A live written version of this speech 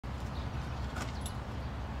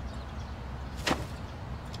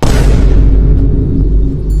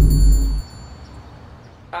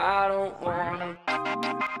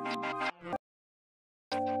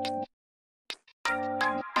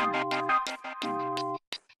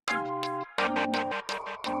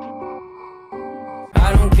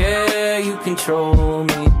care, you control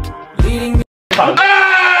me, leading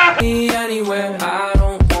me anywhere. I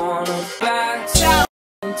don't wanna back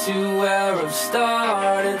to where I've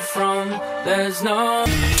started from. There's no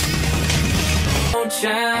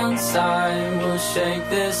chance I will shake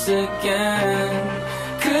this again,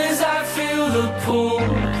 'cause I feel the pull,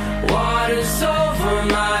 water's over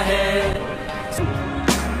my head.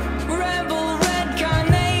 Rebel red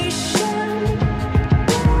carnation.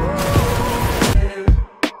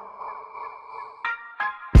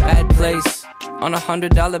 Bad place on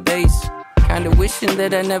 $100 base. Kinda wishing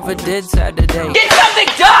that I never did Saturday. Get something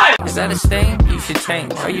done! Is that a stain? You should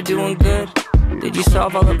change. Are you doing good? Did you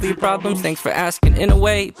solve all of your problems? Thanks for asking in a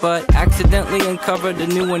way, but accidentally uncovered a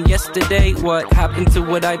new one yesterday. What happened to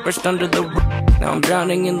what I brushed under the rug? Now I'm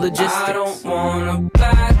drowning in logistics. I don't wanna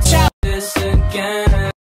back this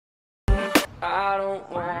again. I don't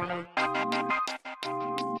wanna.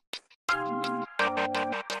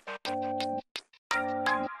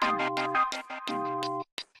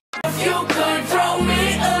 If you could throw me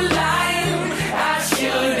a line, I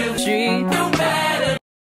should've treated you better.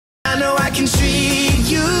 I know I can treat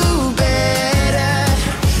you better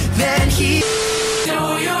than he. Do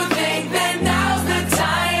you think that now's the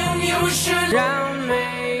time you should drown me?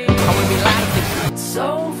 I wanna be like it. It's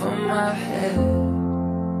over my head.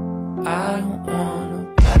 I don't wanna